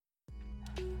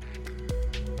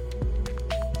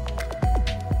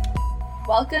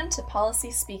Welcome to Policy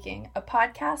Speaking, a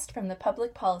podcast from the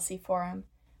Public Policy Forum.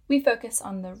 We focus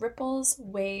on the ripples,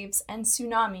 waves, and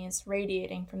tsunamis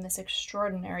radiating from this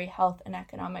extraordinary health and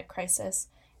economic crisis,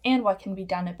 and what can be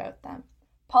done about them.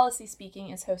 Policy Speaking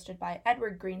is hosted by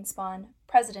Edward Greenspon,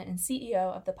 President and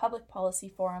CEO of the Public Policy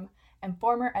Forum and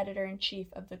former Editor-in-Chief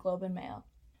of the Globe and Mail.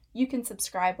 You can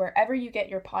subscribe wherever you get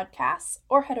your podcasts,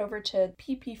 or head over to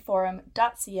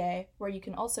ppforum.ca, where you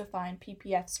can also find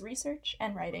PPF's research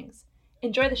and writings.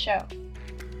 Enjoy the show.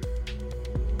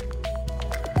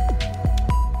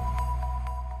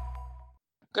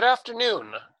 Good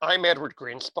afternoon. I'm Edward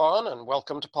Greenspon, and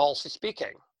welcome to Policy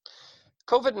Speaking.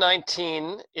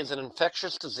 COVID-19 is an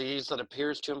infectious disease that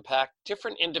appears to impact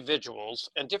different individuals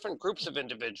and different groups of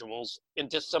individuals in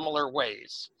dissimilar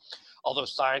ways. Although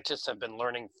scientists have been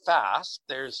learning fast,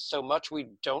 there's so much we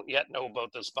don't yet know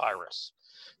about this virus.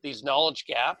 These knowledge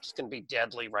gaps can be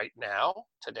deadly right now,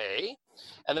 today,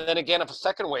 and then again if a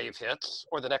second wave hits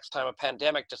or the next time a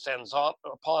pandemic descends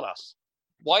upon us.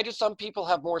 Why do some people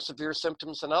have more severe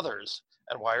symptoms than others?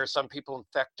 And why are some people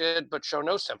infected but show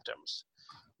no symptoms?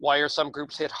 Why are some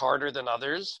groups hit harder than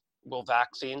others? Will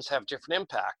vaccines have different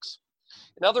impacts?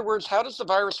 In other words, how does the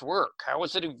virus work? How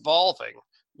is it evolving?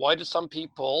 Why do some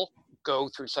people go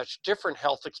through such different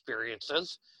health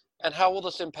experiences? And how will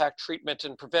this impact treatment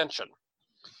and prevention?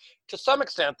 To some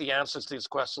extent, the answers to these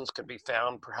questions can be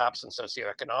found perhaps in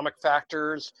socioeconomic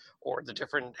factors or the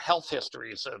different health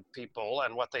histories of people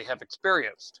and what they have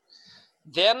experienced.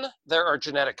 Then there are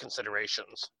genetic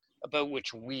considerations about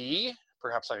which we,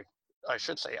 perhaps I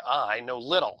should say I, know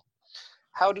little.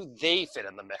 How do they fit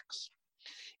in the mix?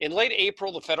 In late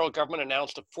April, the federal government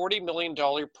announced a $40 million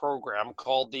program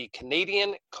called the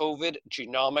Canadian COVID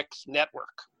Genomics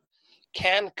Network,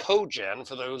 CAN-COGEN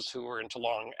for those who are into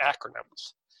long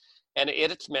acronyms. And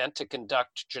it's meant to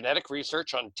conduct genetic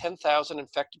research on 10,000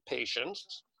 infected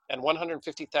patients and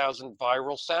 150,000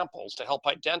 viral samples to help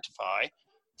identify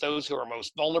those who are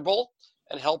most vulnerable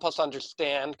and help us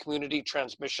understand community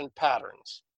transmission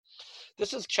patterns.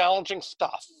 This is challenging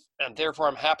stuff, and therefore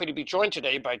I'm happy to be joined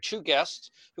today by two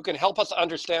guests who can help us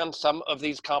understand some of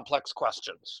these complex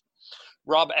questions.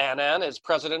 Rob Annan is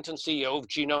President and CEO of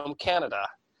Genome Canada,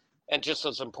 and just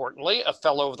as importantly, a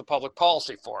fellow of the Public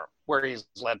Policy Forum, where he's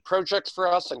led projects for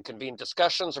us and convened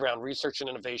discussions around research and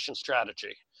innovation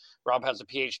strategy. Rob has a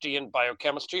PhD in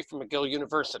biochemistry from McGill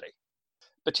University.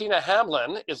 Bettina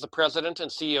Hamelin is the President and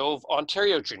CEO of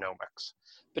Ontario Genomics.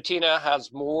 Bettina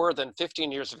has more than 15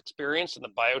 years of experience in the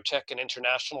biotech and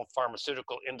international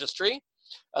pharmaceutical industry,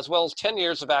 as well as 10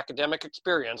 years of academic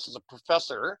experience as a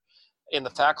professor in the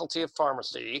Faculty of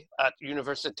Pharmacy at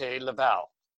Université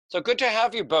Laval. So good to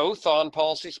have you both on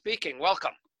Policy Speaking.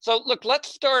 Welcome. So look, let's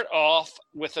start off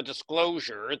with a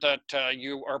disclosure that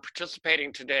you are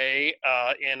participating today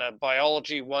in a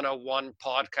Biology 101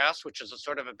 podcast, which is a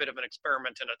sort of a bit of an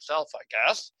experiment in itself, I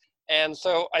guess. And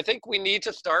so I think we need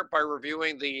to start by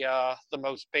reviewing the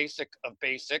most basic of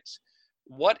basics.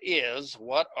 What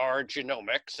are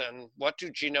genomics, and what do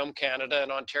Genome Canada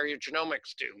and Ontario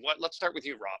Genomics do? Let's start with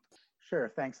you, Rob.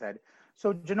 Sure, thanks, Ed.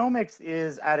 So genomics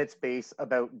is at its base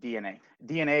about DNA.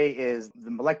 DNA is the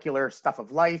molecular stuff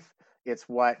of life. It's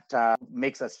what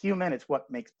makes us human. It's what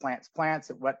makes plants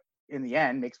plants. It's what, in the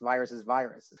end, makes viruses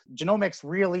viruses. Genomics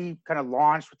really kind of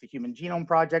launched with the Human Genome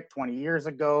Project 20 years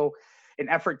ago, an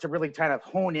effort to really kind of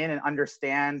hone in and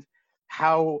understand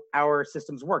how our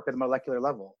systems work at a molecular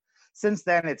level. Since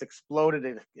then, it's exploded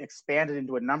and expanded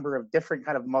into a number of different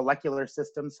kind of molecular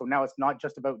systems. So now it's not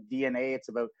just about DNA, it's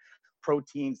about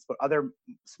proteins, but other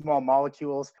small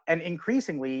molecules. And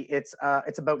increasingly, it's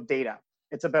about data.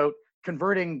 It's about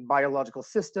converting biological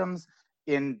systems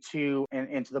into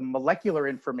the molecular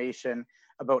information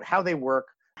about how they work,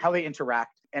 how they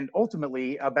interact, and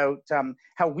ultimately about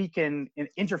how we can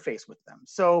interface with them.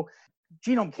 So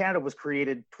Genome Canada was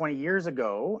created 20 years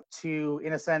ago to,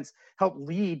 in a sense, help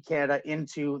lead Canada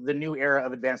into the new era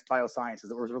of advanced biosciences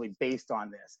that was really based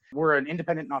on this. We're an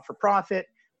independent not-for-profit.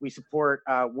 We support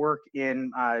work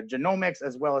in genomics,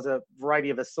 as well as a variety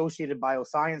of associated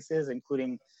biosciences,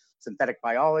 including synthetic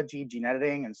biology, gene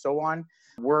editing, and so on.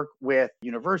 Work with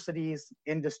universities,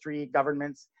 industry,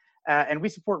 governments, and we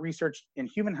support research in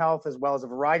human health, as well as a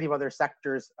variety of other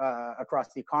sectors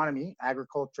across the economy: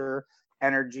 agriculture,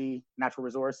 energy, natural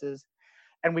resources.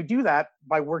 And we do that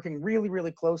by working really,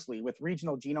 really closely with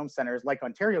regional genome centers like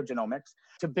Ontario Genomics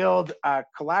to build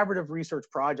collaborative research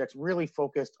projects really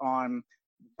focused on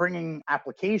bringing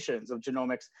applications of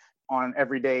genomics on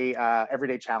everyday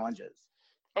challenges.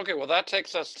 Okay, well, that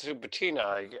takes us to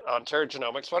Bettina, Ontario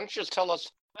Genomics. Why don't you just tell us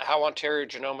how Ontario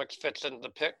Genomics fits into the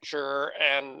picture,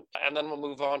 and then we'll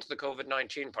move on to the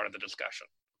COVID-19 part of the discussion.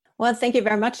 Well, thank you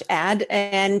very much, Ed.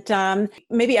 And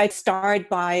maybe I'd start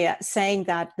by saying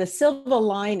that the silver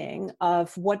lining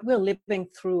of what we're living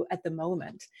through at the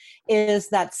moment is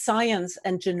that science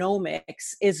and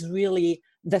genomics is really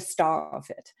the star of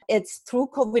it. It's through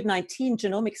COVID-19,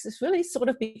 genomics is really sort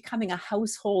of becoming a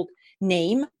household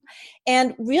name.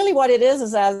 And really what it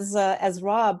is as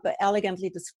Rob elegantly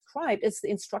described, it's the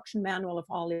instruction manual of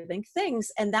all living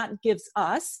things. And that gives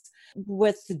us,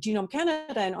 with Genome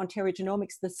Canada and Ontario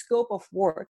Genomics, the scope of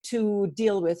work to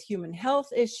deal with human health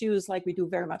issues like we do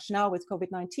very much now with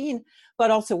COVID-19,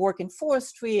 but also work in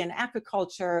forestry and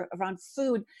agriculture, around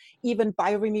food, even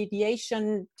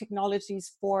bioremediation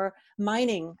technologies for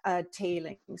mining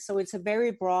tailings. So it's a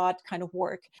very broad kind of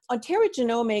work. Ontario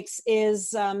Genomics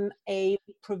is a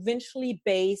provincially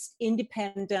based,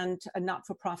 independent,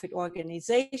 not-for-profit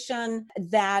organization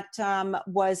that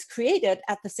was created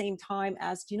at the same time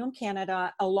as Genome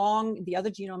Canada, along the other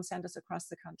genome centers across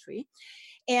the country.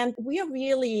 And we are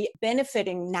really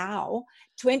benefiting now,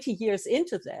 20 years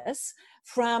into this,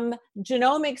 from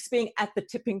genomics being at the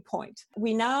tipping point.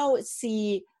 We now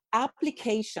see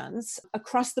applications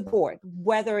across the board,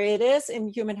 whether it is in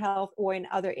human health or in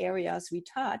other areas we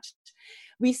touched.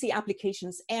 We see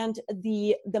applications, and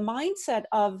the mindset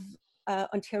of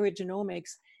Ontario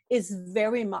Genomics is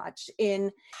very much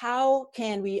in how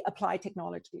can we apply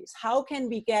technologies? How can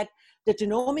we get the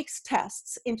genomics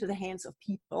tests into the hands of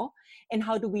people? And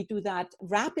how do we do that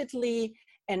rapidly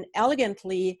and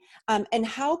elegantly? And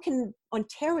how can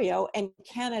Ontario and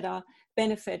Canada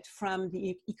benefit from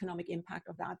the economic impact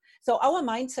of that? So our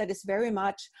mindset is very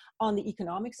much on the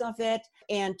economics of it.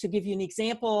 And to give you an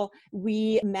example,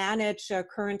 we manage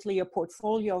currently a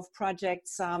portfolio of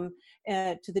projects to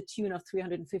the tune of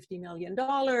 $350 million.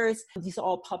 These are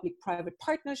all public-private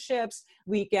partnerships.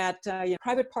 We get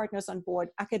private partners on board,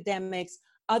 academics,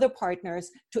 other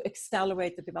partners, to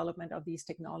accelerate the development of these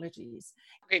technologies.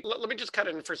 Okay, let me just cut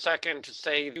in for a second to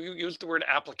say you used the word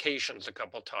applications a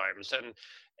couple times,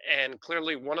 and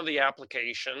clearly one of the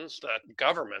applications that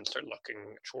governments are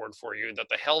looking toward for you, that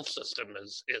the health system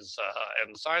is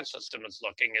and the science system is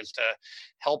looking, is to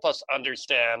help us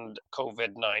understand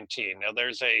COVID-19. Now,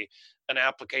 there's an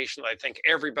application that I think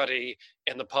everybody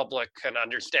in the public can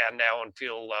understand now and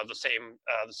feel the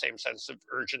same sense of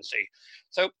urgency.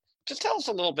 So, just tell us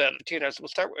a little bit, Tina. So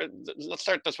let's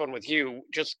start this one with you.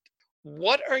 Just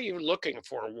what are you looking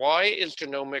for? Why is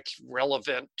genomics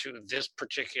relevant to this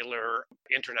particular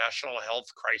international health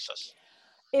crisis?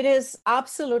 It is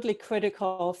absolutely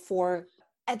critical for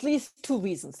at least two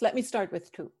reasons. Let me start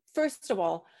with two. First of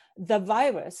all, the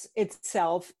virus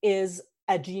itself is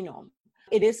a genome.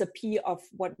 It is a P of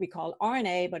what we call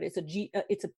RNA, but it's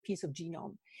a piece of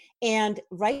genome. And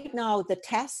right now, the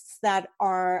tests that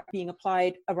are being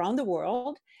applied around the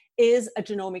world is a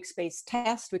genomics-based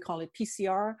test. We call it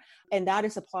PCR, and that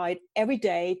is applied every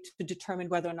day to determine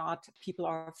whether or not people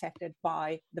are affected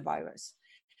by the virus.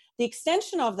 The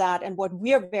extension of that, and what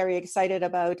we're very excited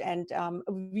about and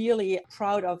really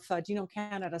proud of Genome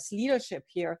Canada's leadership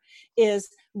here, is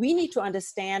we need to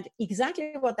understand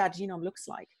exactly what that genome looks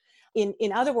like.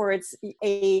 In other words,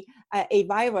 a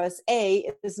virus A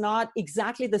is not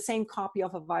exactly the same copy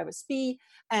of a virus B,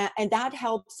 and that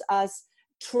helps us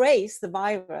trace the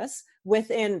virus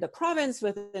within the province,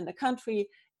 within the country,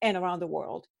 and around the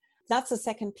world. That's the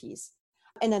second piece.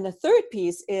 And then the third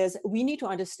piece is we need to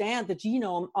understand the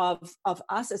genome of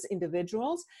us as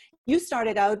individuals. You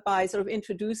started out by sort of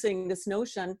introducing this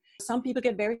notion, some people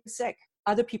get very sick,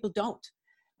 other people don't.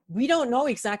 We don't know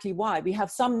exactly why. We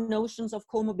have some notions of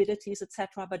comorbidities,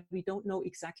 etc., but we don't know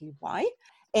exactly why.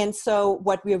 And so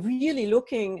what we're really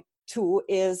looking to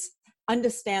is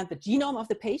understand the genome of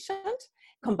the patient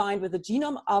combined with the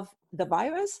genome of the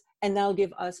virus, and that'll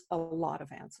give us a lot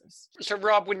of answers. So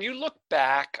Rob, when you look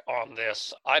back on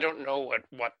this, I don't know at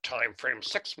what time frame,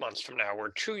 6 months from now, or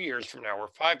 2 years from now, or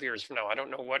 5 years from now, I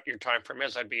don't know what your time frame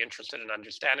is. I'd be interested in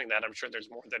understanding that. I'm sure there's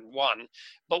more than one.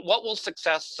 But what will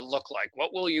success look like?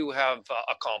 What will you have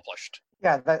accomplished?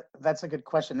 Yeah, that's a good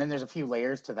question. Then there's a few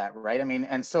layers to that, right? I mean,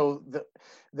 and so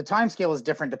the time scale is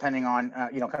different depending on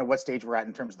kind of what stage we're at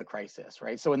in terms of the crisis,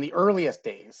 right? So in the earliest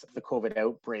days of the COVID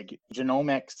outbreak,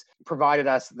 genomics provided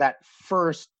us that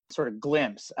first sort of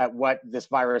glimpse at what this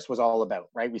virus was all about,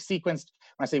 right? We sequenced,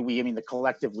 when I say we, I mean the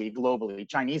collective we globally,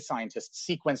 Chinese scientists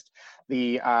sequenced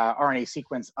the RNA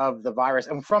sequence of the virus.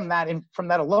 And from that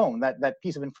alone, that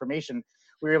piece of information,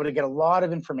 we were able to get a lot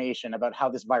of information about how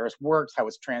this virus works, how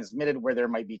it's transmitted, where there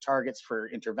might be targets for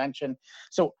intervention.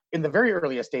 So in the very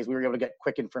earliest days, we were able to get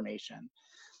quick information.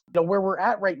 Where we're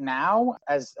at right now,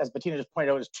 as Bettina just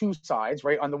pointed out, is two sides,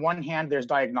 right? On the one hand, there's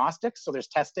diagnostics, so there's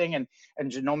testing, and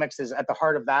genomics is at the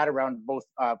heart of that around both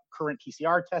current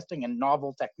PCR testing and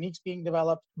novel techniques being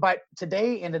developed. But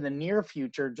today and in the near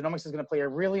future, genomics is going to play a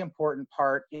really important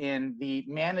part in the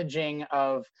managing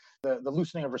of the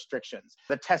loosening of restrictions,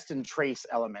 the test and trace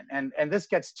element. And this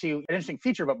gets to an interesting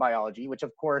feature about biology, which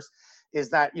of course is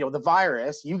that, the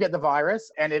virus, you get the virus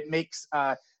and it makes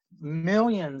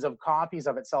millions of copies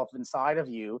of itself inside of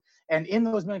you. And in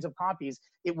those millions of copies,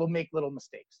 it will make little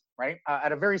mistakes, right?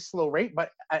 At a very slow rate, but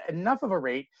at enough of a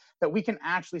rate that we can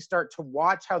actually start to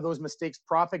watch how those mistakes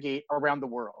propagate around the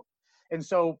world. And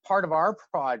so part of our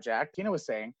project, Tina was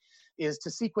saying, is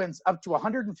to sequence up to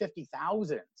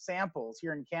 150,000 samples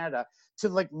here in Canada to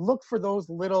look for those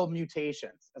little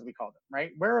mutations, as we call them, right?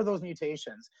 Where are those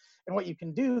mutations? And what you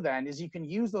can do then is you can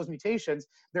use those mutations.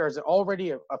 There is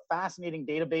already a fascinating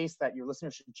database that your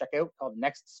listeners should check out called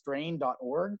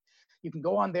nextstrain.org. You can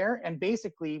go on there, and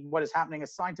basically what is happening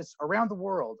is scientists around the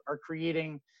world are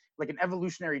creating an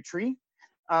evolutionary tree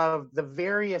of the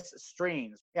various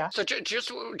strains. Yeah. So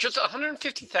just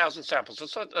 150,000 samples.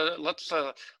 Let's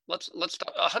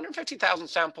 150,000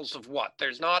 samples of what?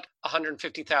 There's not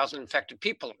 150,000 infected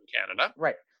people in Canada.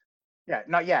 Right. Yeah,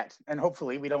 not yet, and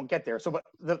hopefully we don't get there. So, but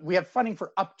we have funding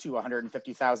for up to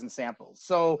 150,000 samples.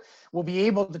 So we'll be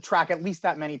able to track at least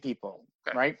that many people,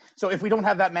 okay, right? So if we don't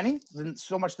have that many, then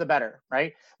so much the better,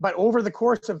 right? But over the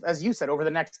course of, as you said, over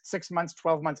the next 6 months,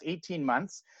 12 months, 18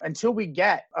 months, until we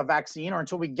get a vaccine or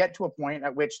until we get to a point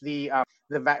at which the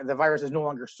virus is no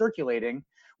longer circulating,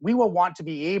 we will want to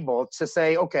be able to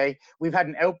say, okay, we've had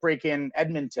an outbreak in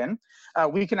Edmonton.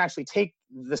 We can actually take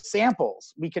the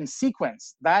samples, we can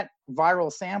sequence that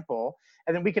viral sample,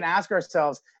 and then we can ask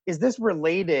ourselves, is this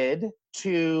related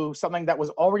to something that was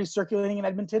already circulating in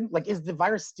Edmonton? Is the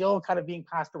virus still kind of being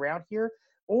passed around here?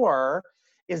 Or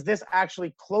is this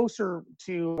actually closer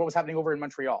to what was happening over in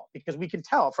Montreal? Because we can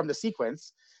tell from the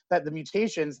sequence that the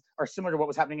mutations are similar to what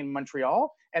was happening in Montreal,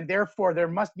 and therefore there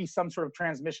must be some sort of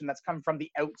transmission that's come from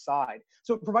the outside.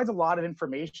 So it provides a lot of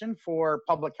information for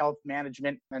public health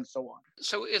management and so on.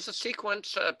 So is the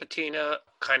sequence, Bettina,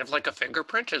 kind of like a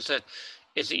fingerprint? Is it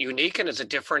unique, and is it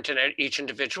different in each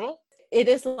individual? It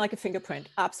is like a fingerprint,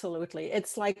 absolutely.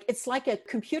 It's like a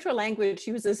computer language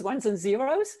uses ones and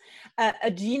zeros. A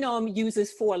genome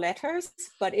uses 4 letters,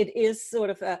 but it is sort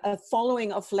of a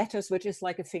following of letters, which is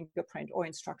like a fingerprint or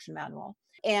instruction manual.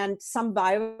 And some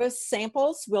virus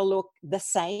samples will look the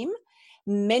same.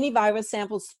 Many virus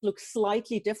samples look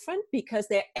slightly different because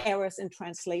there are errors in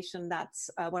translation.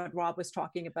 That's what Rob was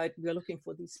talking about. We're looking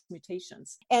for these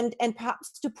mutations. And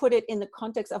perhaps to put it in the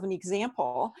context of an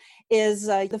example is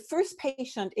the first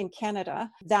patient in Canada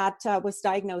that was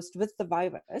diagnosed with the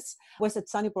virus was at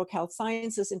Sunnybrook Health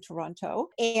Sciences in Toronto.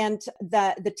 And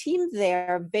the team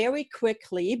there very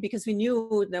quickly, because we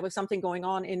knew there was something going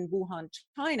on in Wuhan,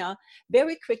 China,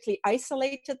 very quickly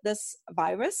isolated this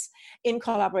virus in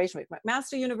collaboration with McMaster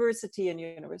University and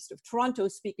University of Toronto,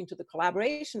 speaking to the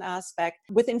collaboration aspect.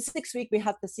 Within 6 weeks, we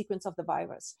had the sequence of the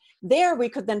virus. There, we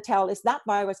could then tell is that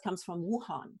virus comes from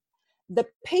Wuhan. The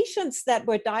patients that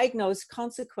were diagnosed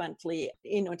consequently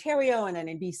in Ontario and then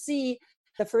in BC,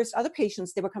 the first other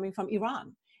patients, they were coming from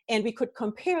Iran. And we could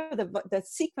compare the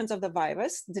sequence of the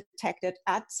virus detected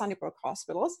at Sunnybrook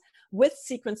hospitals with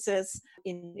sequences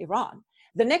in Iran.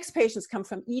 The next patients come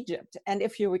from Egypt. And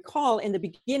if you recall, in the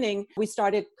beginning, we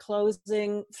started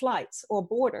closing flights or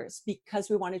borders because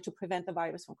we wanted to prevent the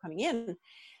virus from coming in.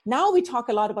 Now we talk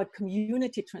a lot about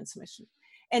community transmission.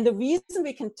 And the reason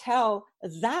we can tell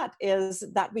that is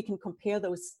that we can compare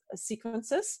those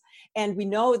sequences. And we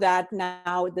know that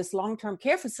now this long-term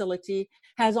care facility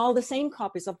has all the same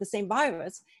copies of the same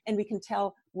virus, and we can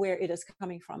tell where it is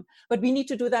coming from. But we need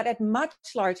to do that at much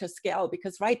larger scale,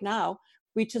 because right now,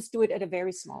 we just do it at a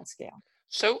very small scale.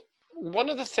 So one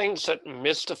of the things that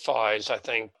mystifies, I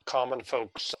think, common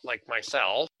folks like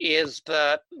myself is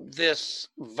that this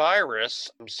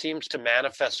virus seems to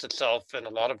manifest itself in a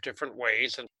lot of different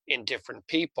ways and in different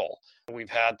people. We've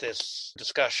had this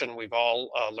discussion. We've all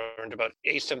learned about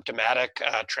asymptomatic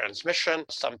transmission.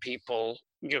 Some people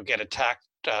get attacked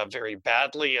very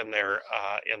badly in their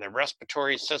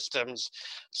respiratory systems.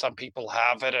 Some people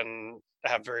have it and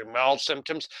have very mild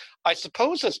symptoms. I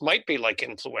suppose this might be like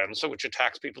influenza, which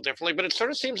attacks people differently, but it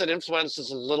sort of seems that influenza is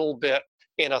a little bit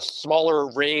in a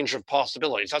smaller range of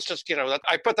possibilities. That's just,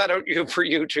 I put that out for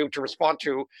you to respond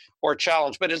to or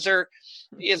challenge. But is there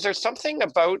something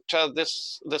about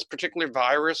this particular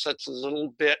virus that's a little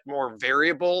bit more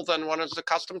variable than one is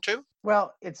accustomed to?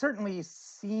 Well, it certainly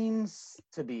seems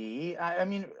to be. I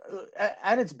mean,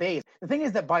 at its base, the thing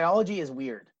is that biology is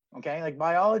weird. Okay, like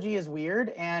biology is weird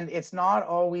and it's not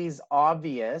always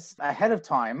obvious ahead of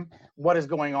time what is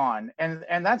going on.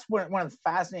 And that's one of the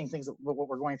fascinating things that what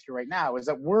we're going through right now is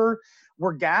that we're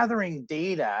gathering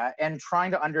data and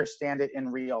trying to understand it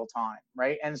in real time,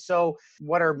 right? And so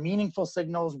what are meaningful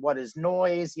signals? What is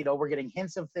noise? We're getting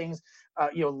hints of things.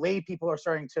 Lay people are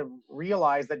starting to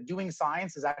realize that doing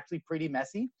science is actually pretty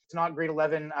messy. It's not grade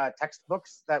 11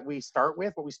 textbooks that we start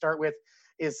with. What we start with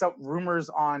is some rumors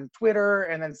on Twitter,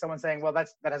 and then someone saying, well, that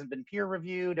hasn't been peer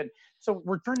reviewed. And so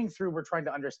we're trying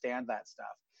to understand that stuff.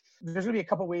 There's going to be a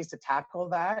couple ways to tackle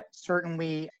that.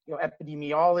 Certainly,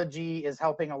 epidemiology is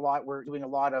helping a lot. We're doing a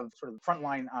lot of sort of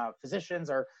frontline physicians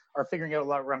are figuring out a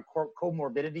lot around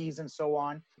comorbidities and so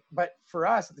on. But for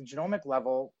us at the genomic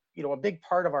level, a big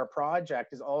part of our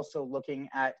project is also looking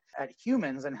at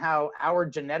humans and how our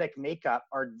genetic makeup,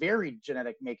 our varied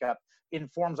genetic makeup,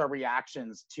 informs our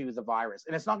reactions to the virus.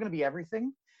 And it's not going to be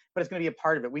everything, but it's going to be a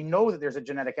part of it. We know that there's a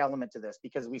genetic element to this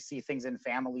because we see things in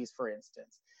families, for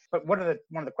instance. But one of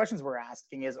the questions we're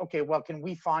asking is, okay, well, can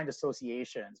we find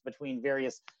associations between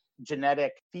various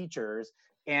genetic features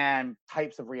and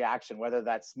types of reaction, whether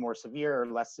that's more severe or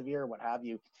less severe, what have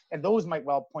you? And those might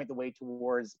well point the way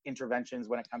towards interventions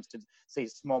when it comes to, say,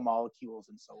 small molecules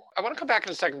and so on. I want to come back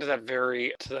in a second to that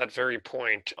very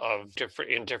point of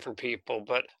different people,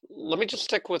 but let me just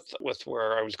stick with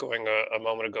where I was going a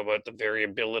moment ago about the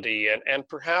variability and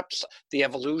perhaps the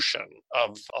evolution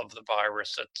of the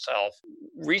virus itself.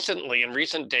 Recently, in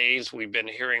recent days, we've been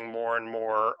hearing more and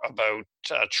more about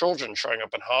children showing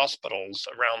up in hospitals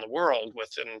around the world with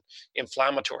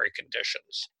inflammatory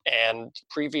conditions. And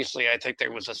previously, I think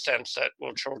there was a sense that,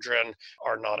 well, children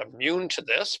are not immune to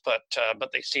this, but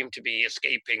they seem to be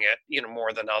escaping it,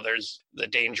 more than others. The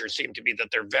danger seemed to be that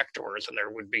they're vectors and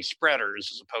there would be spreaders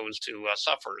as opposed to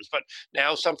sufferers. But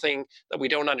now something that we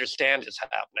don't understand is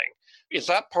happening. Is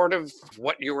that part of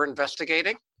what you were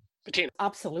investigating? Bettina.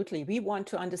 Absolutely. We want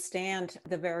to understand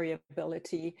the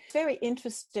variability. It's very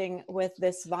interesting with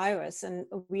this virus, and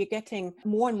we're getting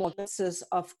more and more cases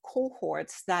of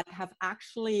cohorts that have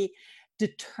actually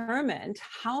determined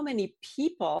how many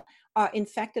people are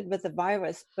infected with the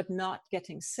virus but not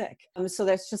getting sick. So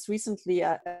there's just recently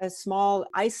a small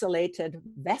isolated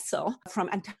vessel from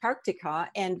Antarctica,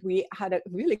 and we had a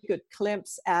really good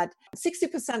glimpse at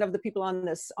 60% of the people on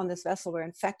this vessel were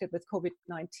infected with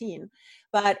COVID-19,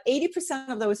 but 80%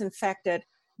 of those infected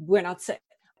were not sick.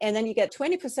 And then you get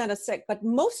 20% are sick, but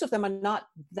most of them are not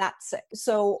that sick.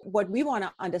 So what we want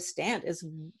to understand is,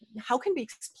 how can we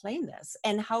explain this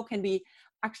and how can we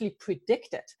actually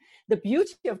predict it? The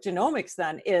beauty of genomics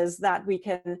then is that we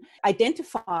can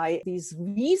identify these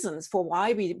reasons for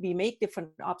why we make different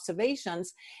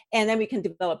observations, and then we can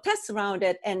develop tests around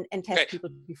it and test people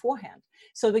beforehand.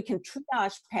 So we can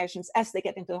triage patients as they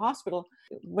get into the hospital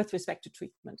with respect to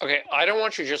treatment. Okay, I don't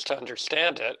want you just to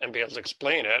understand it and be able to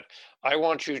explain it. I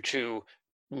want you to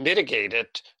mitigate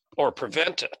it or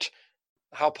prevent it.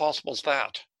 How possible is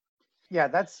that? Yeah,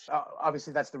 that's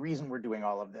obviously that's the reason we're doing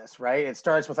all of this, right? It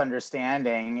starts with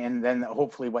understanding, and then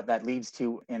hopefully what that leads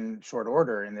to in short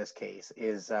order in this case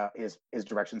is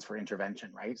directions for intervention,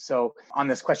 right? So on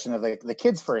this question of the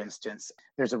kids, for instance,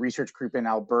 there's a research group in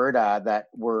Alberta that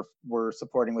we're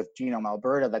supporting with Genome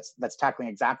Alberta that's tackling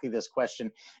exactly this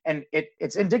question, and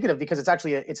it's indicative because it's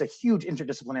actually it's a huge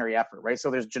interdisciplinary effort, right?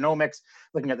 So there's genomics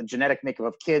looking at the genetic makeup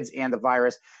of kids and the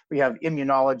virus. We have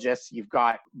immunologists, you've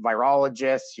got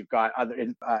virologists, you've got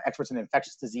other experts in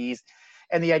infectious disease.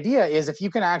 And the idea is, if you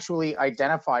can actually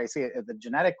identify, say at the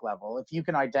genetic level, if you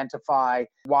can identify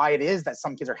why it is that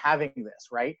some kids are having this,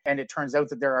 right? And it turns out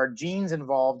that there are genes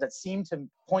involved that seem to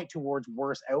point towards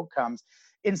worse outcomes.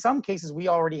 In some cases, we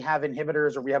already have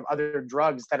inhibitors or we have other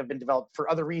drugs that have been developed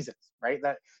for other reasons, right?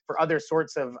 That for other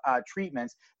sorts of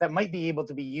treatments that might be able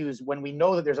to be used when we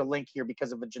know that there's a link here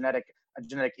because of a genetic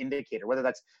indicator, whether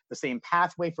that's the same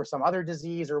pathway for some other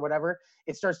disease or whatever.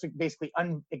 It starts to basically,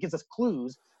 it gives us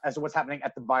clues as to what's happening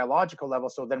at the biological level,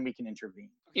 so then we can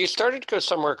intervene. You started to go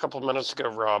somewhere a couple of minutes ago,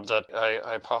 Rob, that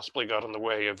I possibly got in the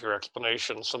way of your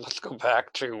explanation. So let's go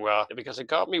back to, because it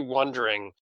got me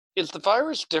wondering, is the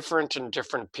virus different in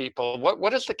different people?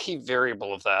 What is the key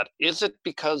variable of that? Is it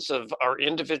because of our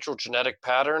individual genetic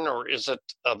pattern, or is it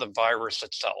the virus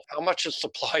itself? How much is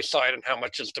supply side and how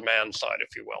much is demand side,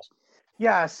 if you will?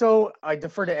 Yeah, so I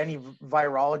defer to any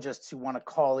virologists who want to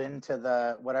call into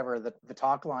the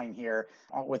talk line here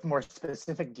with more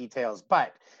specific details.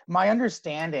 But my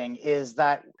understanding is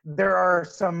that there are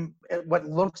some what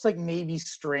looks like maybe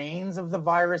strains of the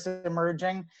virus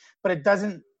emerging, but it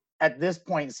doesn't at this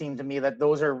point seem to me that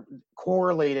those are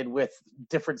correlated with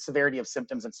different severity of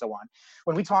symptoms and so on.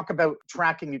 When we talk about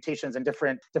tracking mutations and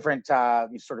different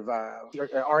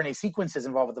RNA sequences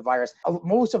involved with the virus,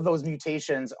 most of those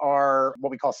mutations are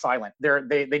what we call silent.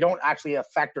 They don't actually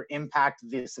affect or impact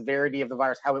the severity of the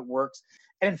virus, how it works.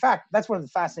 And in fact, that's one of the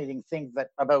fascinating things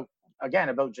about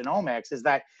genomics is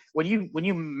that when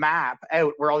you map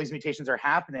out where all these mutations are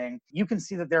happening, you can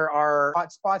see that there are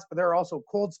hot spots, but there are also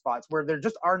cold spots where there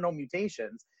just are no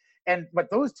mutations. And what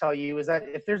those tell you is that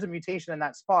if there's a mutation in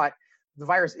that spot, the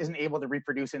virus isn't able to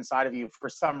reproduce inside of you for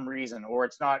some reason, or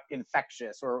it's not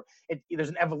infectious, or there's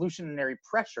an evolutionary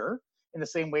pressure. In the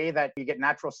same way that you get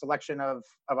natural selection of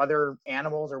other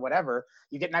animals or whatever,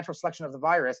 you get natural selection of the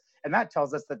virus. And that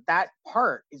tells us that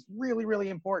part is really, really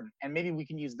important. And maybe we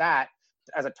can use that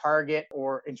as a target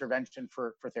or intervention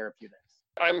for therapeutics.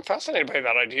 I'm fascinated by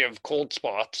that idea of cold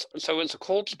spots. So is a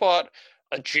cold spot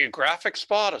a geographic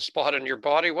spot, a spot in your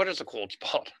body? What is a cold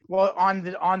spot? Well, on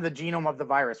the genome of the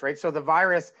virus, right? So the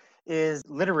virus is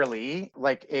literally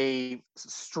like a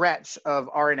stretch of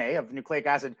RNA, of nucleic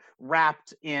acid,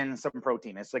 wrapped in some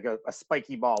protein. It's like a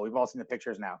spiky ball. We've all seen the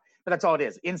pictures now, but that's all it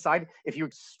is. Inside, if you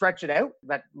stretch it out,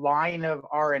 that line of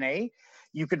RNA,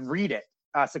 you could read it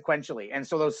sequentially. And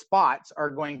so those spots are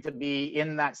going to be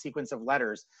in that sequence of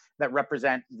letters that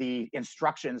represent the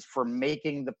instructions for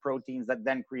making the proteins that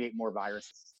then create more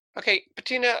viruses. Okay,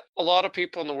 Bettina, a lot of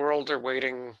people in the world are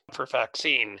waiting for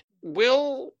vaccine.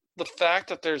 Will the fact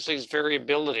that there's these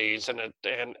variabilities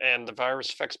and the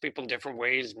virus affects people in different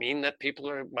ways mean that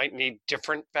people might need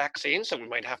different vaccines, so we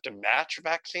might have to match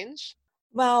vaccines?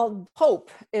 Well, hope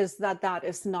is that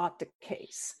is not the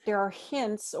case. There are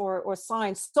hints or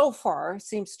signs so far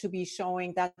seems to be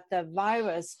showing that the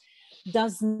virus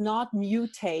does not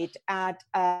mutate at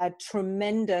a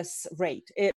tremendous rate.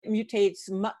 It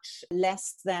mutates much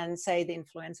less than, say, the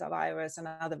influenza virus and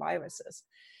other viruses.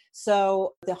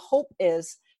 So the hope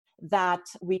is that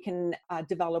we can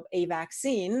develop a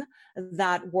vaccine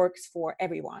that works for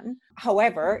everyone.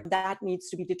 However, that needs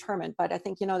to be determined. But I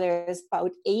think, there's about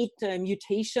 8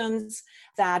 mutations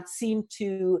that seem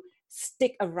to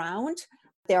stick around.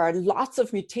 There are lots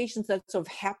of mutations that sort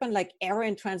of happen, like error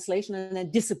in translation, and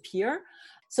then disappear.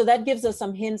 So that gives us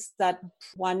some hints that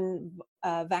one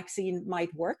vaccine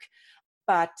might work.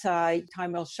 But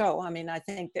time will show. I mean, I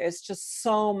think there's just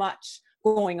so much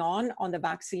going on the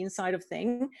vaccine side of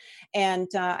things. And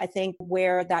I think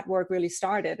where that work really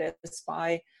started is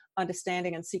by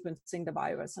understanding and sequencing the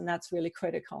virus. And that's really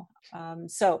critical.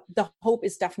 So the hope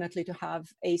is definitely to have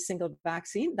a single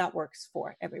vaccine that works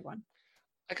for everyone.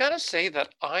 I gotta say that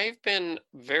I've been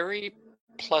very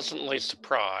pleasantly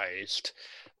surprised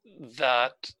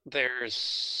that there's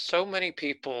so many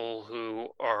people who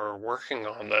are working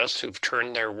on this, who've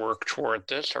turned their work toward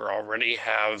this, or already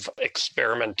have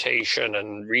experimentation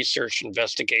and research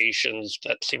investigations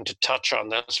that seem to touch on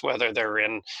this, whether they're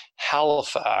in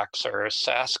Halifax or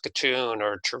Saskatoon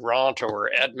or Toronto or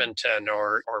Edmonton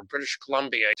or British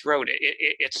Columbia. Throughout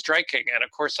it's striking. And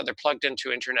of course, they're plugged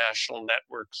into international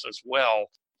networks as well.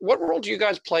 What role do you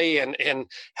guys play in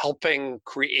helping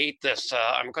create this?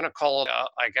 I'm going to call it,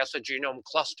 I guess, a genome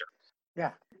cluster.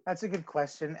 Yeah, that's a good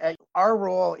question. Our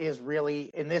role is really,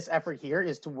 in this effort here,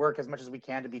 is to work as much as we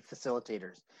can to be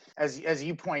facilitators. As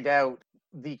you point out,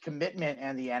 the commitment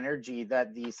and the energy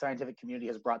that the scientific community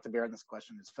has brought to bear on this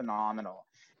question is phenomenal.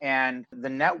 And the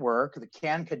network, the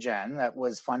CanCaGen, that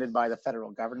was funded by the federal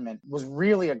government, was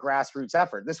really a grassroots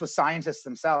effort. This was scientists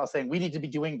themselves saying, we need to be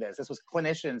doing this. This was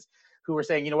clinicians who were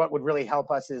saying, what would really help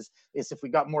us is if we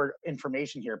got more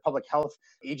information here, public health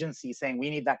agencies saying we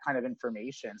need that kind of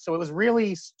information. So it was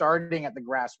really starting at the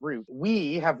grassroots.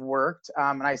 We have worked,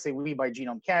 and I say we by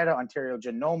Genome Canada, Ontario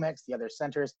Genomics, the other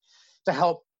centers, to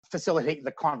help facilitate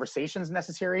the conversations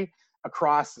necessary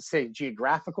across, say,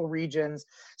 geographical regions,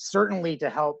 certainly to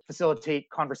help facilitate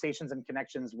conversations and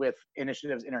connections with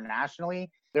initiatives internationally.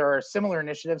 There are similar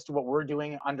initiatives to what we're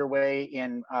doing underway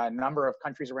in a number of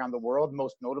countries around the world,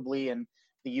 most notably in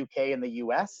the UK and the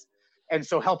US. And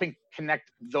so helping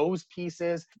connect those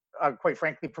pieces, quite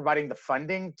frankly, providing the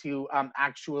funding to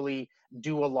actually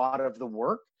do a lot of the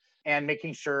work, and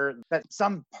making sure that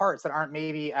some parts that aren't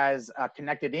maybe as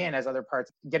connected in as other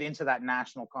parts get into that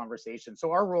national conversation. So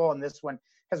our role in this one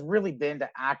has really been to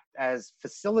act as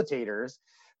facilitators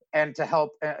and to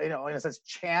help, in a sense,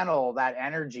 channel that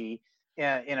energy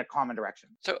in a common direction.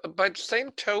 So by the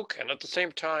same token, at the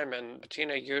same time, and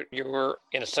Bettina, you're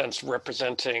in a sense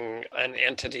representing an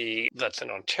entity that's in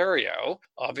Ontario,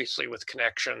 obviously with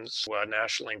connections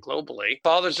nationally and globally.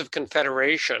 Fathers of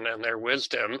Confederation and their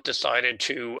wisdom decided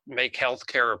to make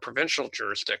healthcare a provincial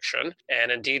jurisdiction.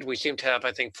 And indeed, we seem to have,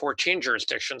 I think, 14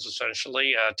 jurisdictions,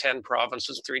 essentially, 10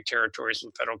 provinces, 3 territories,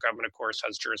 and the federal government, of course,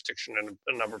 has jurisdiction in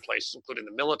a number of places, including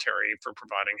the military, for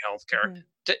providing healthcare.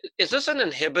 Mm-hmm. Is this an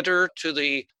inhibitor to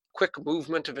the quick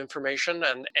movement of information,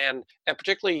 and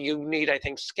particularly you need, I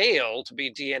think, scale to be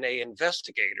DNA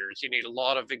investigators. You need a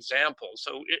lot of examples.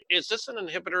 So is this an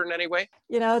inhibitor in any way?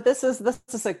 You know, this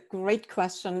is a great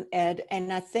question, Ed,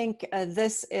 and I think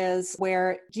this is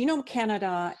where Genome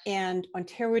Canada and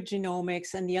Ontario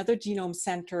Genomics and the other genome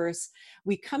centers,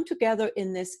 we come together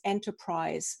in this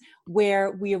enterprise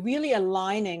where we are really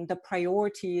aligning the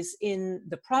priorities in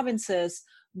the provinces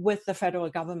with the federal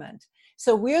government.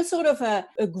 So we're sort of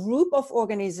a group of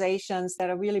organizations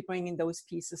that are really bringing those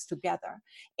pieces together.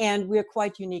 And we're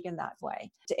quite unique in that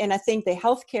way. And I think the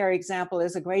healthcare example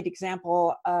is a great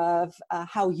example of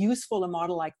how useful a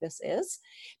model like this is.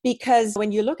 Because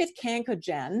when you look at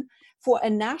CancerGen, for a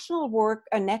national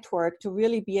network to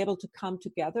really be able to come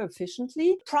together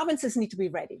efficiently, provinces need to be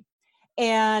ready.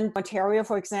 And Ontario,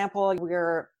 for example,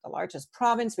 we're the largest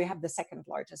province. We have the second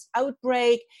largest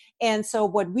outbreak. And so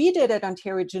what we did at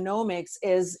Ontario Genomics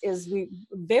is we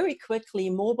very quickly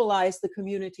mobilized the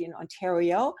community in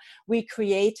Ontario. We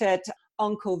created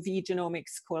OncoV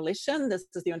Genomics Coalition. This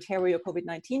is the Ontario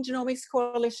COVID-19 Genomics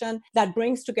Coalition that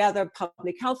brings together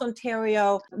Public Health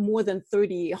Ontario, more than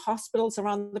 30 hospitals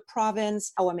around the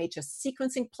province, our major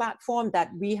sequencing platform that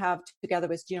we have together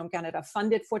with Genome Canada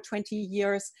funded for 20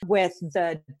 years, with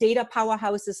the data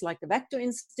powerhouses like the Vector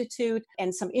Institute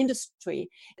and some industry.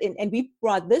 And we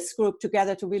brought this group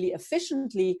together to really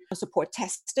efficiently support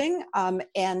testing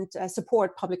and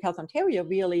support Public Health Ontario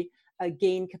really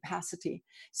gain capacity.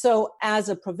 So as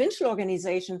a provincial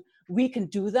organization, we can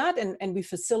do that and we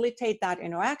facilitate that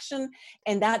interaction,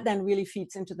 and that then really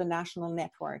feeds into the national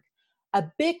network. A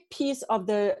big piece of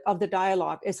the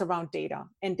dialogue is around data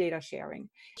and data sharing.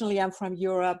 Originally, I'm from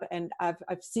Europe, and I've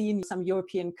seen some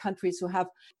European countries who have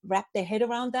wrapped their head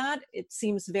around that. It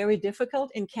seems very difficult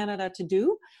in Canada to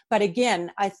do. But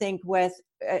again, I think with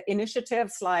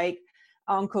initiatives like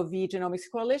OncoV Genomics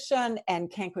Coalition and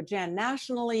CancerGen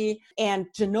nationally, and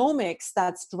genomics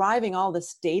that's driving all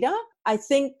this data, I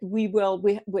think we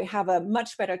have a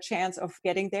much better chance of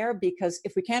getting there, because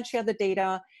if we can't share the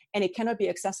data and it cannot be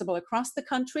accessible across the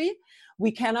country,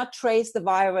 we cannot trace the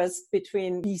virus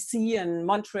between BC and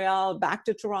Montreal back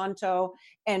to Toronto,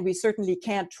 and we certainly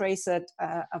can't trace it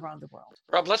around the world.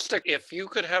 Rob, let's take, if you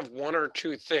could have one or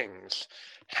two things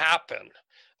happen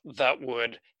that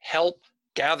would help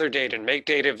gather data and make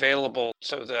data available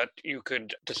so that you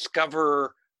could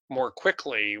discover more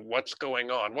quickly what's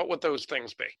going on, what would those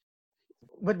things be?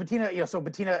 But Bettina, so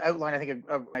Bettina outlined, I think,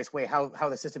 a nice way how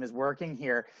the system is working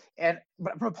here.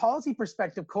 But from a policy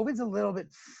perspective, COVID's a little bit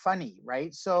funny,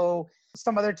 right? So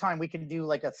some other time we can do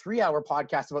like a 3-hour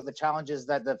podcast about the challenges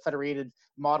that the federated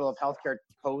model of healthcare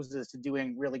poses to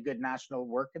doing really good national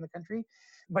work in the country.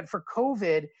 But for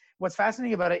COVID, what's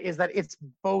fascinating about it is that it's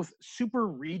both super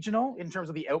regional in terms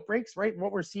of the outbreaks, right?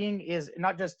 What we're seeing is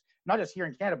not just here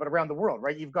in Canada, but around the world,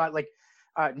 right? You've got like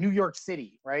New York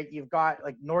City, right? You've got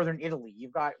like Northern Italy,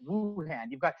 you've got Wuhan,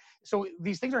 so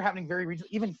these things are happening very regional.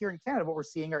 Even here in Canada, what we're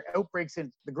seeing are outbreaks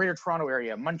in the Greater Toronto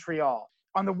area, Montreal.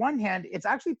 On the one hand, it's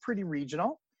actually pretty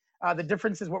regional. The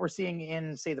difference is what we're seeing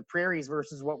in, say, the prairies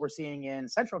versus what we're seeing in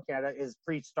Central Canada is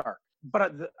pretty stark.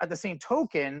 But at the same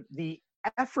token, the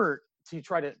effort to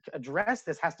try to address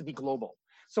this has to be global.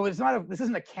 So this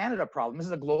isn't a Canada problem, this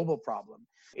is a global problem.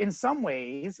 In some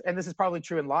ways, and this is probably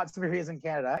true in lots of areas in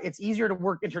Canada, it's easier to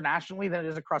work internationally than it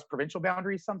is across provincial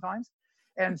boundaries sometimes.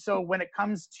 And so when it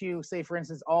comes to, say, for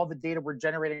instance, all the data we're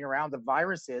generating around the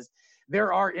viruses,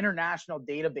 there are international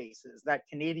databases that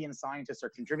Canadian scientists are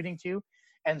contributing to,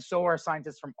 and so are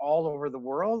scientists from all over the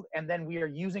world. And then we are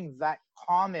using that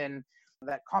common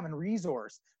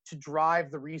resource to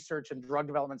drive the research and drug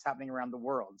developments happening around the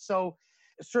world. So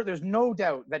there's no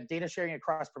doubt that data sharing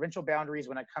across provincial boundaries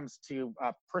when it comes to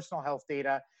personal health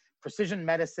data, precision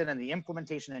medicine, and the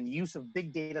implementation and use of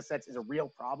big data sets is a real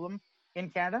problem in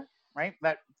Canada, right?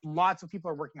 That lots of people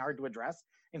are working hard to address,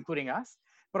 including us.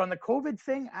 But on the COVID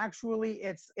thing, actually,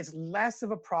 it's less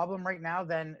of a problem right now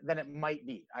than it might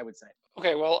be, I would say.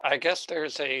 Okay, well, I guess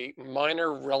there's a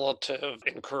minor relative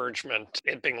encouragement,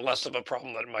 it being less of a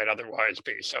problem than it might otherwise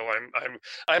be. So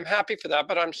I'm happy for that.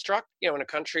 But I'm struck, in a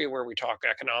country where we talk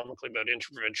economically about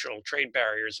interprovincial trade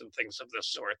barriers and things of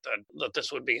this sort, that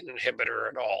this would be an inhibitor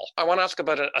at all. I want to ask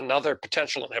about another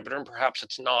potential inhibitor, and perhaps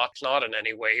it's not in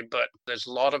any way, but there's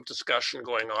a lot of discussion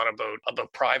going on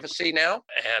about privacy now,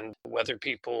 and whether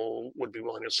people would be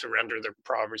willing to surrender their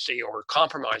privacy or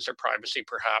compromise their privacy,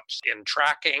 perhaps in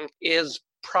tracking. Is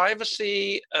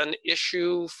privacy an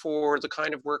issue for the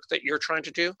kind of work that you're trying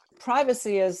to do?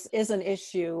 Privacy is an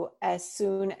issue as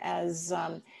soon as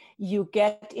you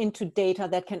get into data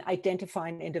that can identify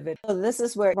an individual. So this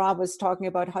is where Rob was talking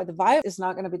about how the virus is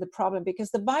not going to be the problem, because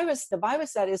the virus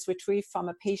that is retrieved from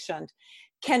a patient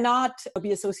cannot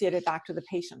be associated back to the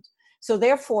patient. So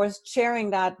therefore,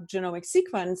 sharing that genomic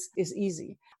sequence is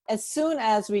easy. As soon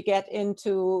as we get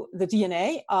into the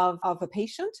DNA of a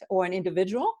patient or an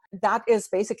individual, that is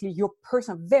basically your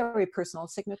very personal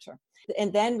signature.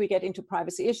 And then we get into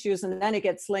privacy issues, and then it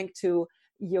gets linked to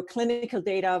your clinical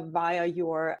data via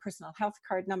your personal health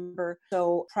card number.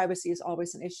 So privacy is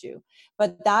always an issue.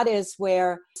 But that is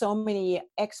where so many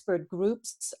expert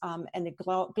groups and the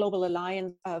Global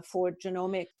Alliance for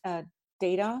Genomic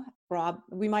Data, Rob,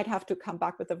 we might have to come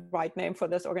back with the right name for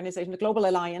this organization, the Global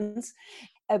Alliance,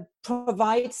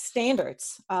 provides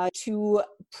standards to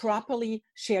properly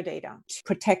share data, to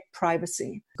protect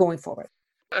privacy going forward.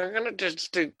 I'm going to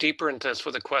just dig deeper into this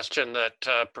with a question that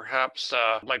perhaps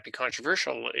might be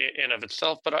controversial in of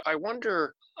itself, but I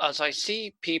wonder, as I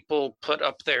see people put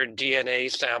up their DNA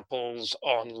samples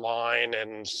online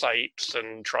and sites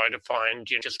and try to find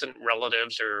distant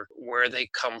relatives or where they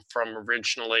come from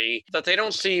originally, that they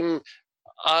don't seem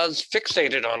as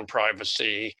fixated on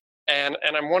privacy. And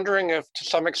I'm wondering if, to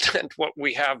some extent, what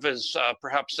we have is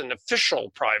perhaps an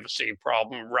official privacy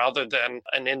problem rather than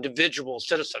an individual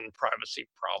citizen privacy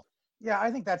problem. Yeah, I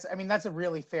think that's a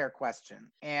really fair question.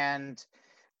 And,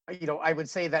 I would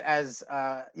say that as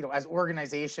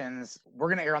organizations, we're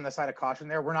going to err on the side of caution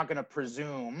there. We're not going to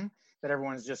presume that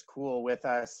everyone's just cool with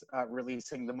us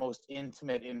releasing the most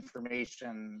intimate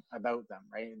information about them,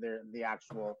 right? The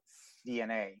actual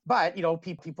DNA. But,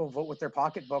 people vote with their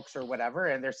pocketbooks or whatever,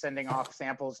 and they're sending off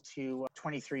samples to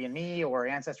 23andMe or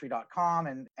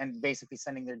Ancestry.com and basically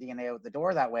sending their DNA out the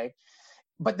door that way.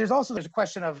 But there's a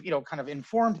question of, kind of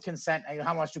informed consent.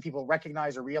 How much do people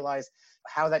recognize or realize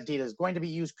how that data is going to be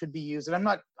used, could be used? And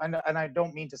I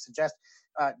don't mean to suggest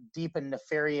deep and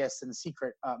nefarious and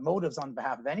secret motives on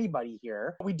behalf of anybody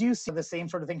here. We do see the same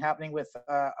sort of thing happening with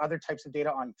other types of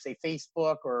data on, say,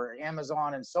 Facebook or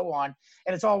Amazon and so on.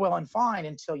 And it's all well and fine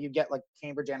until you get like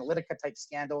Cambridge Analytica type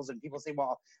scandals and people say,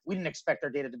 well, we didn't expect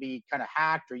our data to be kind of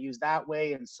hacked or used that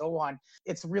way and so on.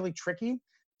 It's really tricky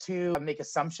to make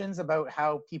assumptions about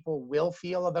how people will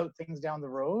feel about things down the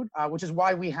road, which is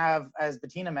why we have, as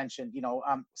Bettina mentioned,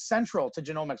 central to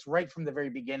genomics right from the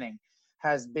very beginning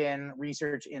has been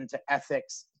research into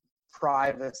ethics,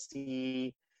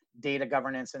 privacy, data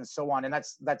governance, and so on. And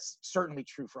that's certainly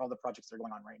true for all the projects that are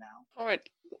going on right now. All right,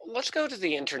 let's go to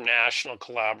the international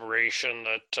collaboration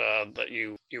that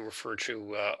you referred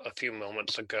to a few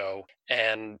moments ago.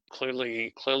 And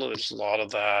clearly there's a lot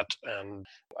of that. And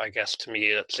I guess to me,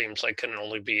 it seems like can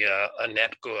only be a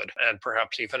net good and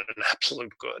perhaps even an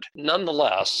absolute good.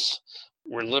 Nonetheless,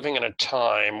 we're living in a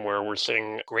time where we're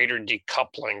seeing greater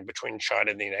decoupling between China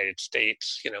and the United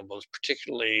States, most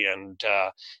particularly, and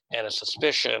a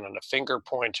suspicion and a finger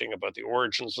pointing about the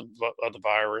origins of the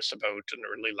virus, about an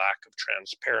early lack of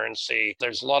transparency.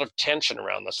 There's a lot of tension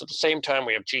around this. At the same time,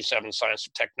 we have G7 science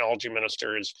and technology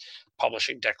ministers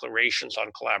publishing declarations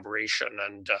on collaboration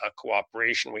and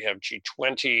cooperation. We have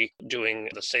G20 doing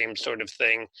the same sort of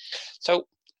thing. So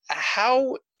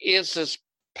how is this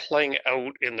playing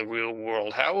out in the real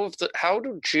world? How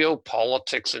do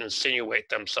geopolitiks insinuate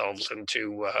themselves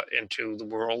into the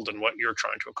world and what you're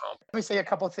trying to accomplish? Let me say a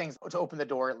couple of things to open the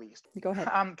door, at least. Go ahead.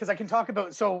 Because I can talk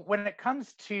about, so when it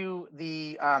comes to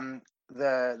the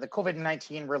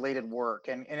COVID-19 related work,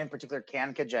 and in particular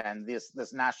CanCaGen,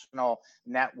 this national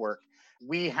network,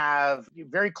 we have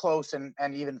very close and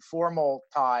even formal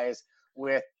ties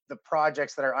with the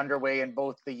projects that are underway in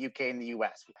both the UK and the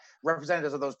US.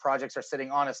 Representatives of those projects are sitting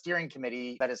on a steering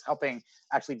committee that is helping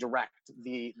actually direct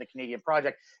the Canadian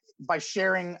project by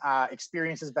sharing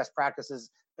experiences, best practices,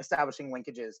 establishing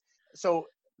linkages. So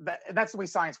that's the way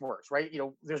science works, right?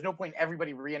 There's no point in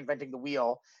everybody reinventing the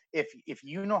wheel. If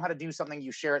you know how to do something,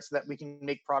 you share it so that we can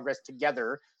make progress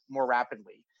together more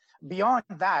rapidly. Beyond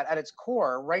that, at its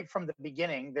core, right from the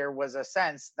beginning, there was a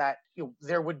sense that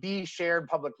there would be shared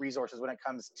public resources when it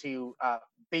comes to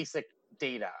basic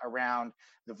data around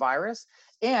the virus,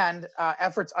 and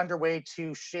efforts underway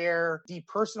to share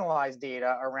depersonalized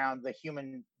data around the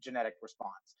human genetic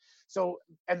response. So,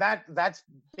 and that's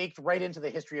baked right into the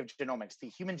history of genomics. The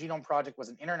Human Genome Project was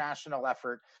an international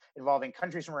effort involving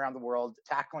countries from around the world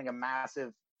tackling a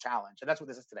massive challenge, and that's what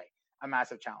this is today, a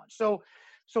massive challenge. So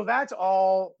that's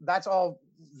all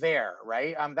there,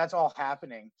 right? That's all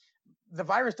happening. The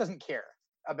virus doesn't care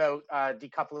about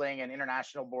decoupling and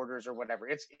international borders or whatever.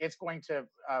 It's going to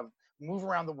move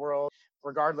around the world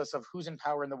regardless of who's in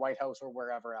power in the White House or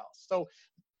wherever else. So,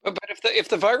 but if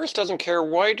the virus doesn't care,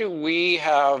 why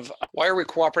are we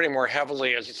cooperating more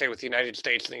heavily, as you say, with the United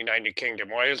States and the United Kingdom?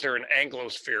 Why is there an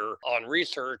Anglosphere on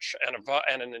research and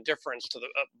an indifference to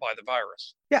by the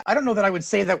virus? Yeah, I don't know that I would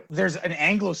say that there's an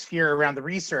Anglosphere around the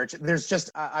research. There's just,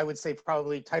 I would say,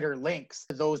 probably tighter links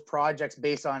to those projects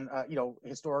based on,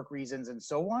 historic reasons and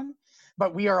so on.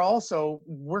 But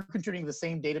we're contributing to the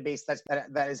same database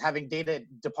that is having data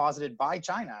deposited by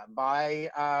China, by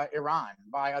Iran,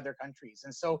 by other countries.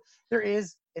 And so there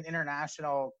is an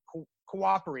international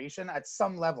cooperation at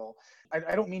some level.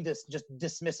 I don't mean to just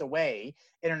dismiss away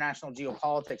international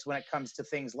geopolitics when it comes to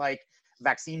things like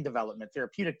vaccine development,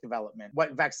 therapeutic development,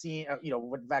 what vaccine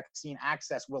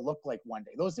access will look like one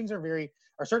day. Those things are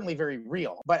certainly very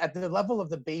real. But at the level of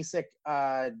the basic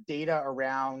data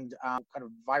around kind of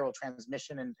viral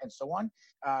transmission and so on,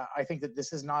 I think that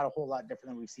this is not a whole lot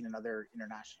different than we've seen in other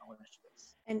international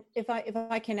initiatives. And if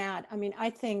I can add, I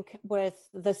think with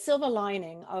the silver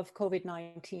lining of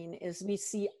COVID-19 is we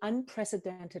see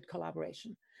unprecedented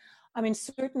collaboration.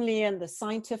 Certainly in the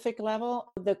scientific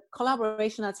level, the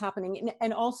collaboration that's happening,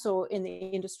 and also in the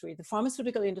industry, the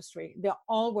pharmaceutical industry, they're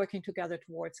all working together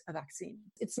towards a vaccine.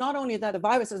 It's not only that the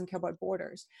virus doesn't care about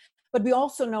borders, but we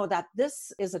also know that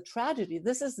this is a tragedy.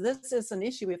 This is an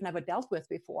issue we've never dealt with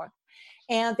before.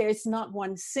 And there's not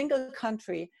one single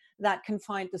country that can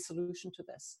find the solution to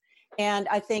this. And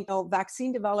I think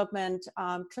vaccine development,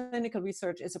 clinical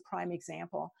research is a prime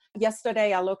example.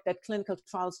 Yesterday, I looked at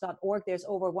clinicaltrials.org. There's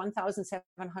over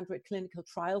 1,700 clinical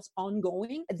trials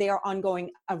ongoing. They are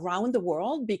ongoing around the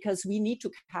world because we need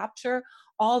to capture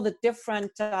all the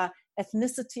different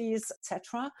ethnicities,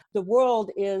 etc. The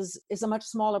world is a much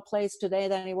smaller place today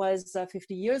than it was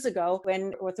 50 years ago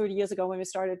or 30 years ago when we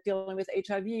started dealing with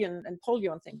HIV and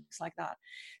polio and things like that.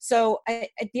 So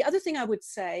the other thing I would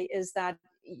say is that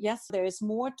yes, there is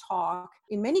more talk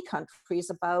in many countries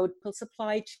about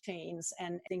supply chains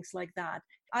and things like that.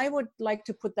 I would like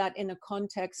to put that in a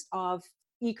context of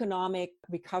economic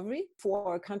recovery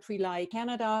for a country like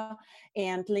Canada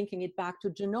and linking it back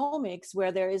to genomics,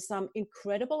 where there is some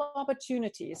incredible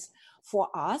opportunities for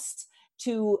us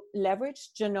to leverage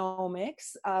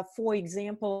genomics, for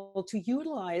example, to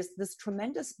utilize this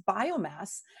tremendous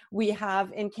biomass we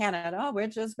have in Canada,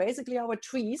 which is basically our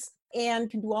trees, and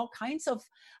can do all kinds of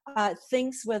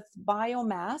things with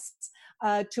biomass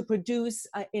to produce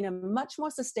in a much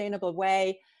more sustainable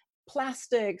way,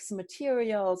 plastics,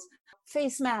 materials,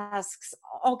 face masks,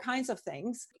 all kinds of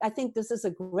things. I think this is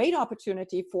a great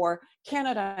opportunity for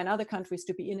Canada and other countries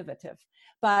to be innovative,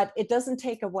 but it doesn't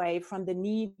take away from the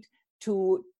need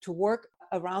to work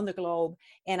around the globe.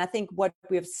 And I think what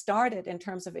we've started in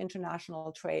terms of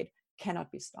international trade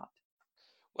cannot be stopped.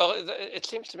 Well, it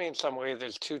seems to me in some way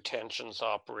there's two tensions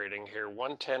operating here.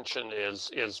 One tension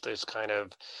is this kind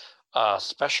of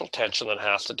special tension that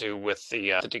has to do with the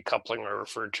decoupling I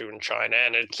referred to in China,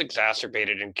 and it's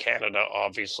exacerbated in Canada,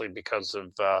 obviously, because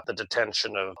of the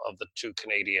detention of the two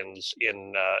Canadians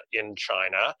in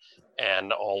China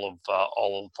and all of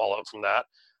the fallout from that.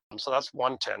 So that's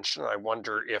one tension. I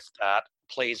wonder if that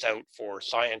plays out for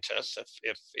scientists,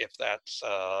 if that's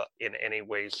in any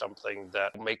way something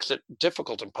that makes it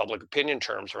difficult in public opinion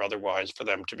terms or otherwise for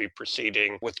them to be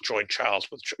proceeding with joint trials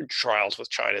with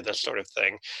China, this sort of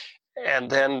thing.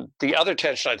 And then the other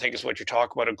tension, I think, is what you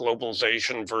talk about, a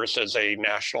globalization versus a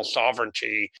national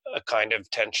sovereignty, a kind of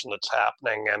tension that's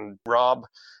happening. And Rob,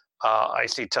 I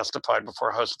see, testified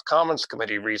before House of Commons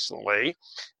Committee recently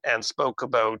and spoke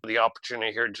about the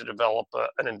opportunity here to develop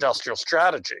an industrial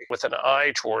strategy with an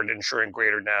eye toward ensuring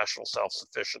greater national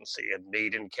self-sufficiency and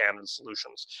made in Canada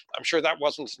solutions. I'm sure that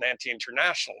wasn't an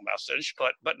anti-international message,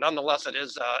 but nonetheless, it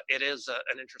is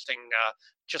an interesting,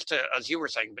 as you were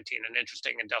saying, Bettina, an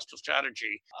interesting industrial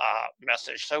strategy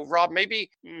message. So, Rob, maybe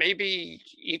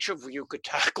each of you could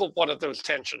tackle one of those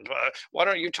tensions. Why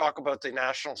don't you talk about the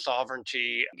national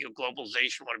sovereignty,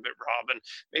 globalization one a bit, Rob, and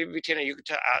maybe Bettina, you could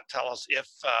tell us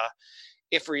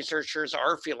if researchers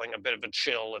are feeling a bit of a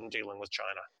chill in dealing with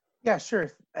China. Yeah,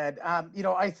 sure, Ed.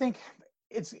 I think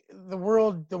it's the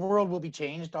world will be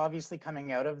changed, obviously,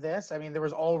 coming out of this. I mean, there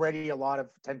was already a lot of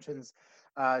tensions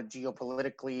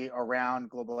geopolitically around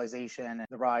globalization and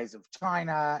the rise of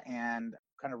China, and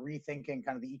kind of rethinking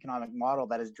kind of the economic model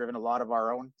that has driven a lot of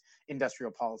our own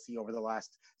industrial policy over the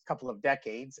last couple of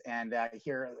decades. And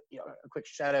here, a quick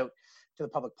shout out to the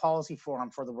Public Policy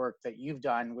Forum for the work that you've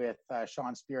done with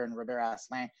Sean Spear and Robert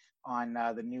Asselin on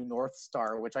the new North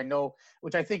Star, which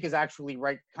I think is actually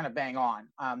right, kind of bang on.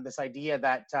 This idea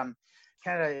that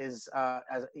Canada is,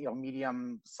 as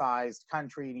medium-sized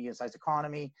country, medium-sized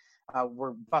economy.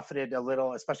 We're buffeted a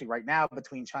little, especially right now,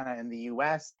 between China and the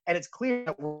U.S. And it's clear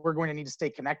that we're going to need to stay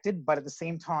connected, but at the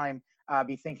same time,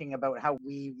 be thinking about how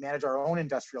we manage our own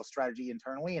industrial strategy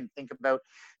internally, and think about,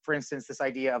 for instance, this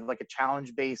idea of like a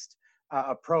challenge-based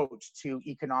approach to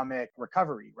economic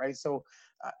recovery, right? So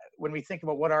when we think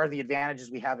about what are the advantages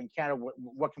we have in Canada,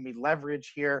 what can we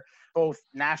leverage here, both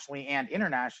nationally and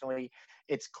internationally,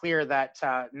 it's clear that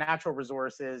natural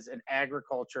resources and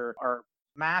agriculture are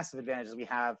massive advantages we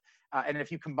have. And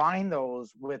if you combine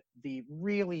those with the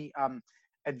really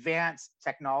advanced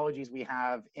technologies we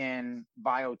have in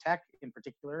biotech, in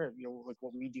particular, like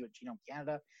what we do at Genome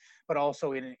Canada, but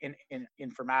also in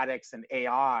informatics and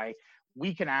AI,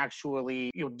 we can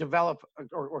actually develop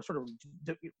or sort of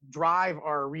drive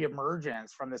our reemergence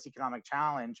from this economic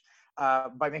challenge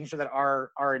by making sure that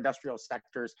our industrial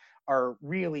sectors are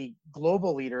really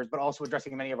global leaders, but also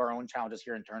addressing many of our own challenges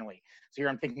here internally. So here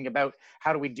I'm thinking about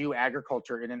how do we do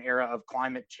agriculture in an era of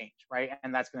climate change, right?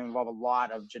 And that's going to involve a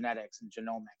lot of genetics and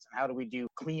genomics. And how do we do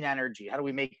clean energy? How do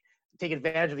we take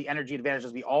advantage of the energy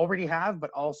advantages we already have,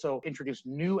 but also introduce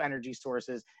new energy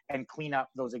sources and clean up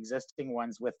those existing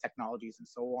ones with technologies and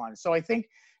so on. So I think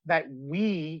that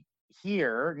we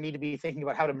here need to be thinking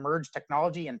about how to merge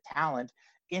technology and talent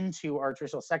into our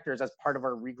traditional sectors as part of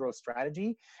our regrowth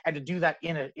strategy, and to do that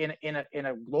in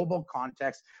a global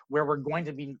context where we're going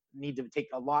to need to take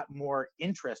a lot more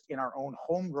interest in our own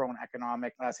homegrown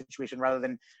economic situation, rather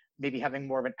than maybe having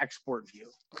more of an export view.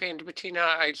 Okay, and Bettina,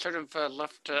 I sort of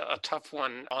left a tough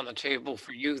one on the table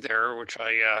for you there, which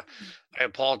I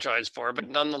apologize for, but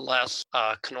nonetheless,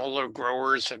 canola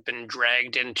growers have been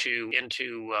dragged into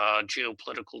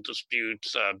geopolitical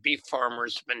disputes. Beef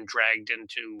farmers have been dragged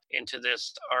into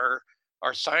this.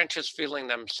 Are scientists feeling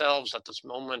themselves at this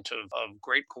moment of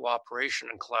great cooperation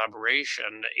and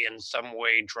collaboration in some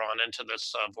way drawn into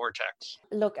this vortex?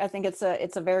 Look, I think it's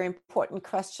a very important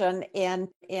question, and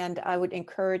I would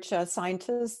encourage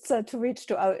scientists to reach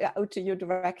out to you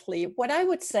directly. What I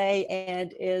would say,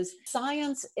 Ed, is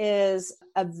science is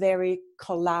a very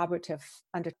collaborative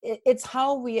it's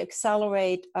how we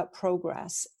accelerate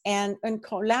progress, and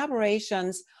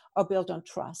collaborations are built on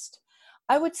trust.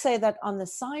 I would say that on the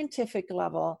scientific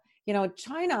level,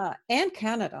 China and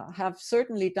Canada have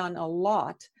certainly done a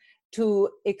lot to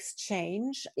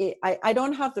exchange. I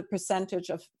don't have the percentage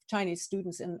of Chinese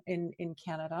students in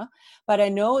Canada, but I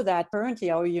know that currently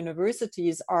our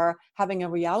universities are having a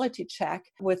reality check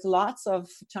with lots of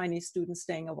Chinese students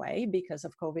staying away because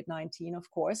of COVID-19, of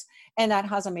course, and that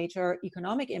has a major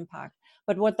economic impact.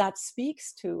 But what that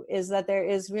speaks to is that there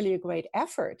is really a great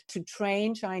effort to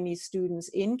train Chinese students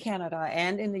in Canada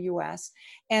and in the US.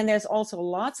 And there's also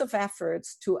lots of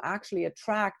efforts to actually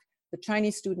attract the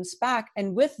Chinese students back,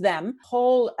 and with them,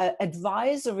 whole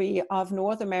advisory of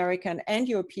North American and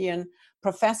European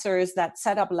professors that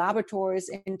set up laboratories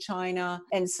in China.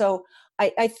 And so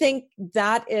I think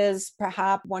that is,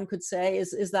 perhaps one could say,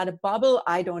 is that a bubble?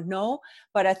 I don't know.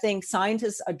 But I think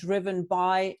scientists are driven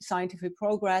by scientific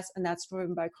progress, and that's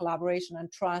driven by collaboration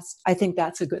and trust. I think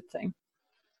that's a good thing.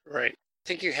 Right. I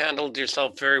think you handled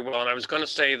yourself very well. And I was going to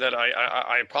say that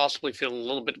I possibly feel a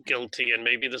little bit guilty, and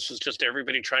maybe this is just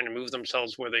everybody trying to move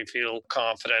themselves where they feel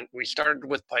confident. We started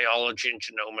with biology and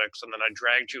genomics, and then I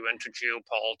dragged you into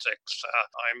geopolitics.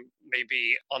 I'm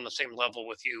maybe on the same level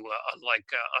with you,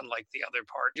 unlike the other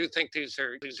part. I do think these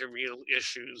are real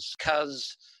issues,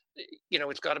 because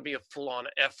it's got to be a full-on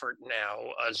effort now,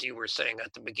 as you were saying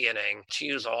at the beginning, to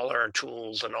use all our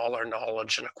tools and all our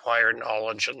knowledge and acquire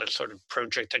knowledge, and the sort of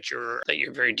project that you're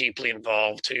very deeply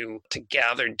involved to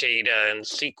gather data and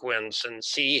sequence and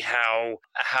see how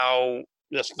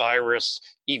this virus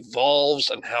evolves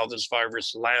and how this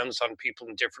virus lands on people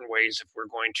in different ways, if we're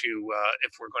going to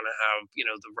have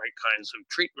the right kinds of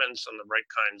treatments and the right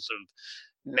kinds of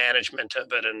management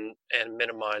of it, and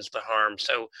minimize the harm.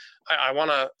 So I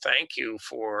want to thank you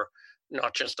for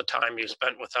not just the time you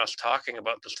spent with us talking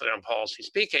about this today on Policy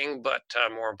Speaking, but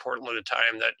more importantly, the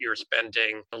time that you're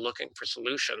spending looking for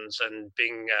solutions and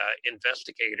being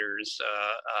investigators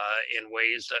in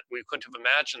ways that we couldn't have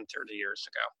imagined 30 years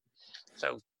ago.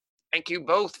 So thank you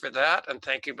both for that, and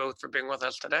thank you both for being with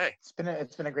us today. It's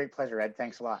been a great pleasure, Ed.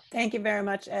 Thanks a lot. Thank you very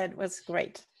much, Ed. It was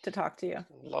great to talk to you.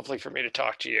 Lovely for me to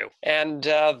talk to you. And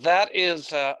that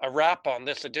is a wrap on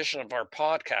this edition of our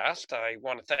podcast. I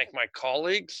want to thank my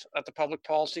colleagues at the Public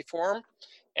Policy Forum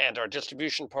and our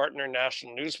distribution partner,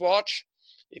 National Newswatch.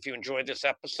 If you enjoyed this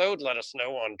episode, let us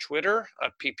know on Twitter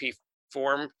at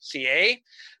PPForumCA.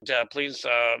 Please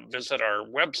visit our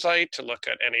website to look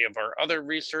at any of our other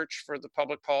research for the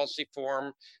Public Policy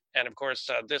Forum. And of course,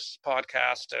 this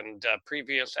podcast and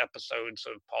previous episodes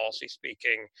of Policy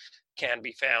Speaking can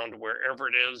be found wherever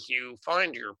it is you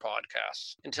find your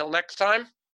podcasts. Until next time,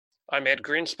 I'm Ed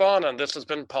Greenspon, and this has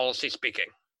been Policy Speaking.